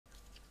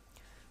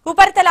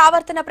ఉపరితల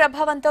ఆవర్తన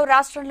ప్రభావంతో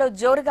రాష్ట్రంలో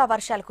జోరుగా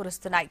వర్షాలు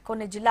కురుస్తున్నాయి.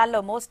 కొన్ని జిల్లాల్లో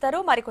మోస్తరు,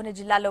 మరికొన్ని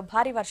జిల్లాల్లో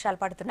భారీ వర్షాలు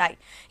పడుతున్నాయి.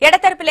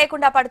 ఎడతెరిపి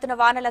లేకుండా పడుతున్న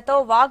వానలతో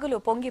వాగులు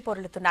పొంగి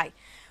పొర్లుతున్నాయి.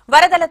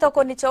 వరదలతో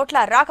కొన్ని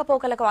చోట్ల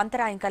రాకపోకలకు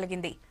అంతరాయం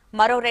కలిగింది.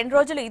 మరో 2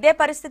 రోజులు ఇదే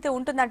పరిస్థితి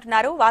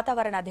ఉంటుందంటున్నారు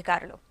వాతావరణ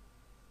అధికారులు.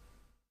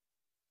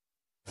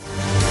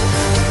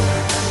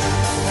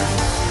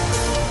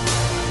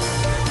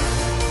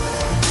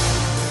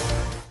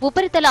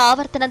 ఉపరితల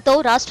ఆవర్తనంతో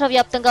రాష్ట్ర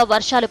వ్యాప్తంగా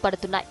వర్షాలు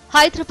పడుతున్నాయి.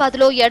 హైదరాబాద్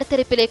లో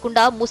ఎడతెరిపి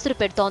లేకుండా ముసురు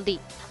పెడుతోంది.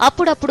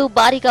 అప్పుడప్పుడు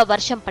భారీగా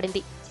వర్షం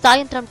పడింది.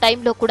 సాయంత్రం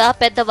టైంలో కూడా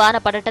పెద్ద వాన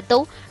పడటంతో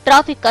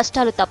ట్రాఫిక్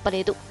కష్టాలు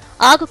తప్పలేదు.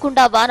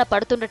 ఆగకుండా వాన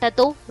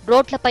పడుతుండటంతో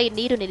రోడ్లపై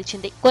నీరు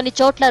నిలిచింది. కొన్ని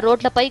చోట్ల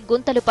రోడ్లపై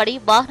గుంతలు పడి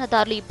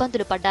వాహనదారులు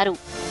ఇబ్బందులు పడ్డారు.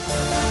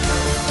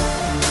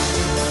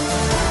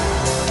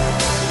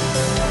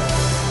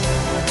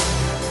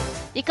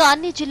 ఇక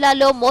అన్ని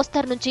జిల్లాల్లో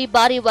మోస్తరు నుంచి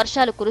భారీ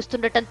వర్షాలు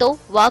కురుస్తుండటంతో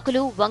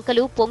వాగులు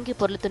వంకలు పొంగి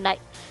పొర్లుతున్నాయి.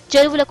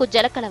 చెరువులకు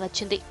జలకళ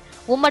వచ్చింది.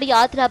 ఉమ్మడి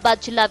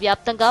ఆదిలాబాద్ జిల్లా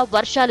వ్యాప్తంగా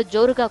వర్షాలు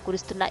జోరుగా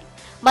కురుస్తున్నాయి.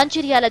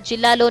 మంచిర్యాల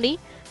జిల్లాలోని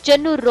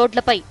చెన్నూరు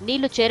రోడ్లపై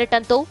నీళ్లు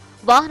చేరటంతో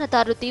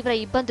వాహనదారులు తీవ్ర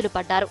ఇబ్బందులు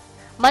పడ్డారు.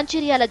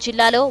 మంచిర్యాల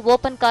జిల్లాలో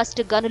ఓపెన్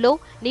కాస్ట్ గనులో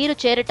నీరు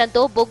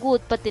చేరటంతో బొగ్గు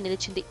ఉత్పత్తి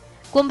నిలిచింది.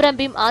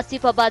 కుమ్రంభీం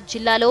ఆసిఫాబాద్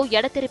జిల్లాలో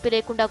ఎడతెరిపి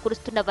లేకుండా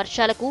కురుస్తున్న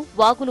వర్షాలకు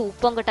వాగులు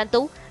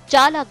ఉప్పొంగటంతో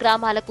చాలా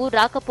గ్రామాలకు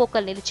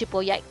రాకపోకలు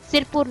నిలిచిపోయాయి.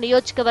 సిర్పూర్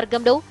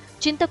నియోజకవర్గంలో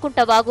చింతకుంట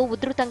వాగు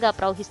ఉధృతంగా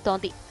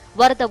ప్రవహిస్తోంది.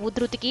 వరద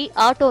ఉధృతికి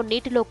ఆటో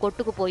నీటిలో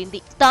కొట్టుకుపోయింది.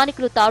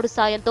 స్థానికులు తాడు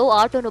సాయంతో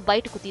ఆటోను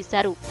బయటకు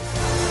తీశారు.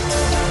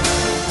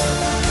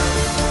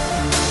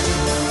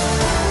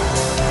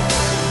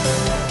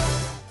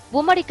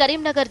 ఉమ్మడి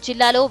కరీంనగర్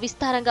జిల్లాలో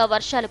విస్తారంగా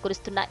వర్షాలు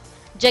కురుస్తున్నాయి.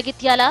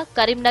 జగిత్యాల,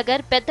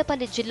 కరీంనగర్,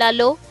 పెద్దపల్లి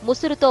జిల్లాల్లో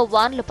ముసురుతో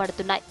వానలు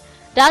పడుతున్నాయి.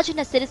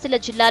 రాజన్న సిరిసిల్ల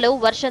జిల్లాలో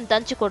వర్షం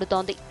దంచి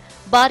కొడుతోంది.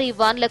 భారీ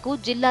వాన్లకు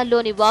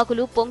జిల్లాల్లోని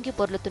వాగులు పొంగి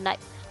పొర్లుతున్నాయి.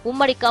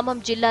 ఉమ్మడి ఖమ్మం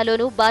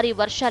జిల్లాలోనూ భారీ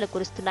వర్షాలు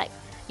కురుస్తున్నాయి.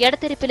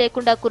 ఎడతెరిపి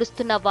లేకుండా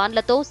కురుస్తున్న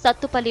వాన్లతో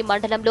సత్తుపల్లి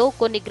మండలంలో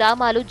కొన్ని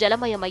గ్రామాలు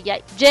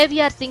జలమయమయ్యాయి.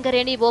 జేవీఆర్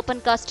సింగరేణి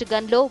ఓపెన్ కాస్ట్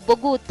గన్లో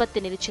బొగ్గు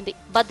ఉత్పత్తి నిలిచింది.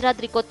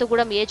 భద్రాద్రి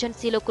కొత్తగూడెం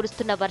ఏజెన్సీలో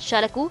కురుస్తున్న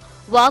వర్షాలకు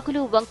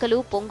వాగులు వంకలు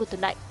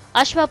పొంగుతున్నాయి.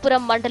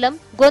 అశ్వాపురం మండలం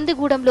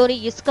గొందిగూడెంలోని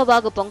ఇసుక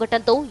వాగు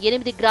పొంగటంతో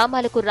 8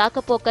 గ్రామాలకు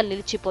రాకపోకలు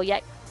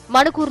నిలిచిపోయాయి.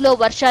 మణుకూరులో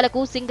వర్షాలకు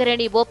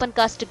సింగరేణి ఓపెన్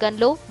కాస్ట్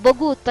గన్లో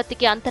బొగ్గు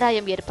ఉత్పత్తికి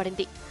అంతరాయం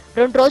ఏర్పడింది.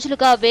 2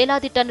 రోజులుగా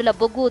వేలాది టన్నుల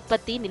బొగ్గు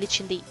ఉత్పత్తి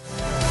నిలిచింది.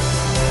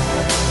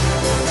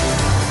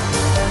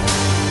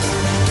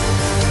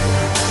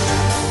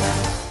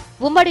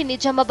 ఉమ్మడి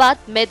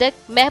నిజామాబాద్,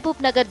 మెదక్,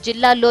 మహబూబ్ నగర్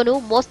జిల్లాల్లోనూ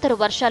మోస్తరు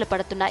వర్షాలు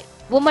పడుతున్నాయి.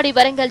 ఉమ్మడి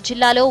వరంగల్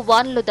జిల్లాలో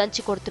వానలు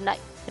దంచి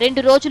కొడుతున్నాయి.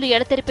 2 రోజులు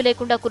ఎడతెరిపి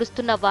లేకుండా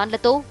కురుస్తున్న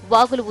వాన్లతో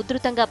వాగులు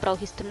ఉధృతంగా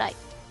ప్రవహిస్తున్నాయి.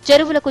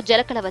 చెరువులకు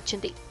జలకళ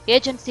వచ్చింది.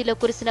 ఏజెన్సీలో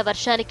కురిసిన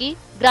వర్షానికి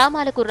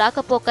గ్రామాలకు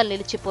రాకపోకలు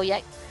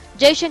నిలిచిపోయాయి.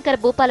 జయశంకర్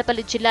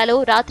భూపాలపల్లి జిల్లాలో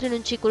రాత్రి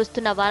నుంచి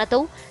కురుస్తున్న వానతో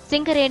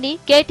సింగరేణి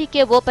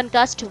కేటీకే ఓపెన్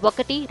కాస్ట్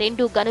 1,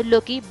 2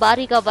 గనుల్లోకి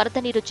భారీగా వరద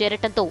నీరు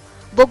చేరటంతో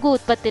బొగ్గు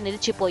ఉత్పత్తి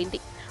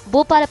నిలిచిపోయింది.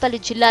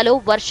 భూపాలపల్లి జిల్లాలో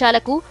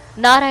వర్షాలకు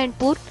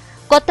నారాయణపూర్,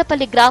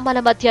 కొత్తపల్లి గ్రామాల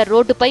మధ్య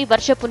రోడ్డుపై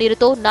వర్షపు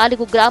నీరుతో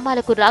 4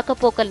 గ్రామాలకు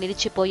రాకపోకలు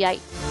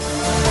నిలిచిపోయాయి.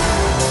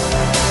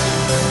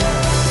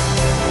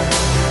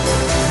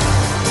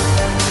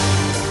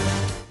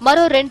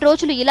 మరో 2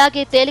 రోజులు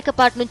ఇలాగే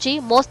తేలికపాటి నుంచి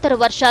మోస్తరు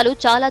వర్షాలు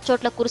చాలా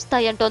చోట్ల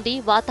కురుస్తాయంటోంది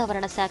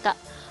వాతావరణ శాఖ.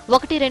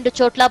 1-2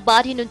 చోట్ల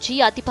భారీ నుంచి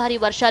అతి భారీ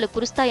వర్షాలు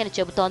కురుస్తాయని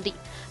చెబుతోంది.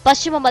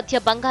 పశ్చిమ మధ్య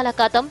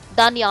బంగాళాఖాతం,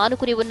 దాన్ని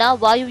ఆనుకుని ఉన్న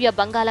వాయువ్య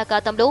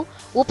బంగాళాఖాతంలో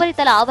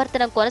ఉపరితల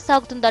ఆవర్తనం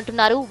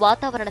కొనసాగుతుందంటున్నారు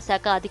వాతావరణ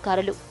శాఖ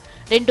అధికారులు.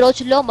 2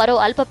 రోజుల్లో మరో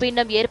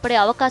అల్పపీడనం ఏర్పడే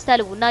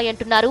అవకాశాలు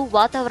ఉన్నాయంటున్నారు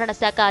వాతావరణ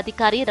శాఖ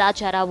అధికారి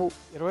రాజారావు.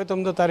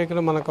 29వ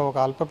తారీఖున మనకు ఒక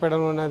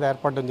అల్పపీడనం అనేది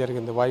ఏర్పడడం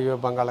జరిగింది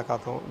వాయువ్య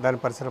బంగాళాఖాతం, దాని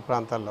పరిసర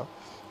ప్రాంతాల్లో.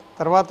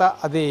 తర్వాత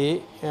అది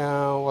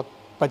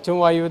పశ్చిమ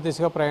వాయువ్య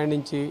దిశగా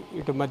ప్రయాణించి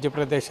ఇటు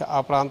మధ్యప్రదేశ్ ఆ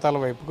ప్రాంతాల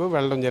వైపుకు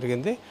వెళ్ళడం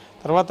జరిగింది.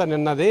 తర్వాత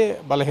నిన్నది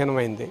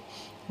బలహీనమైంది.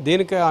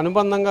 దీనికి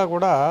అనుబంధంగా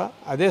కూడా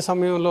అదే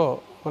సమయంలో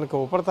మనకు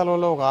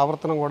ఉపరితలంలో ఒక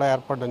ఆవర్తనం కూడా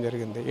ఏర్పడడం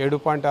జరిగింది.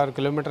 7.6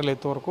 కిలోమీటర్ల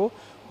ఎత్తు వరకు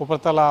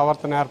ఉపరితల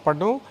ఆవర్తనం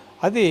ఏర్పడడం,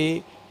 అది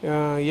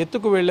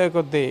ఎత్తుకు వెళ్లే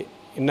కొద్దీ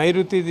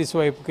నైరుతి దిశ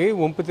వైపుకి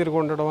వంపు తిరిగి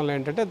ఉండడం వల్ల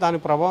ఏంటంటే దాని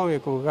ప్రభావం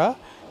ఎక్కువగా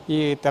ఈ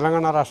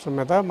తెలంగాణ రాష్ట్రం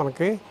మీద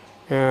మనకి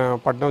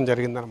పడడం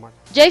జరిగిందనమాట.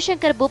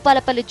 జయశంకర్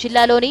భూపాలపల్లి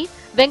జిల్లాలోని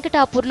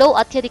వెంకటాపూర్లో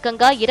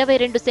అత్యధికంగా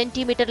 22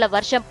 సెంటీమీటర్ల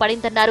వర్షం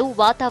పడిందన్నారు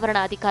వాతావరణ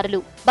అధికారులు.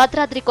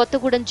 భద్రాద్రి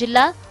కొత్తగూడెం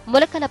జిల్లా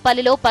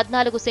ములకలపల్లిలో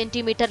 14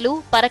 సెంటీమీటర్లు,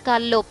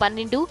 పరకాలలో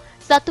 12,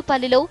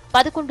 సత్తుపల్లిలో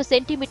 11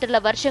 సెంటీమీటర్ల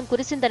వర్షం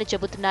కురిసిందని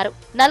చెబుతున్నారు.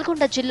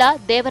 నల్గొండ జిల్లా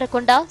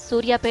దేవరకొండ,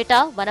 సూర్యాపేట,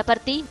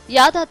 వనపర్తి,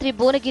 యాదాద్రి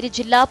భువనగిరి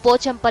జిల్లా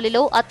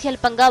పోచంపల్లిలో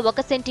అత్యల్పంగా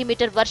 1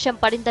 సెంటీమీటర్ వర్షం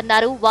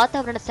పడిందన్నారు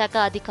వాతావరణ శాఖ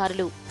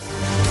అధికారులు.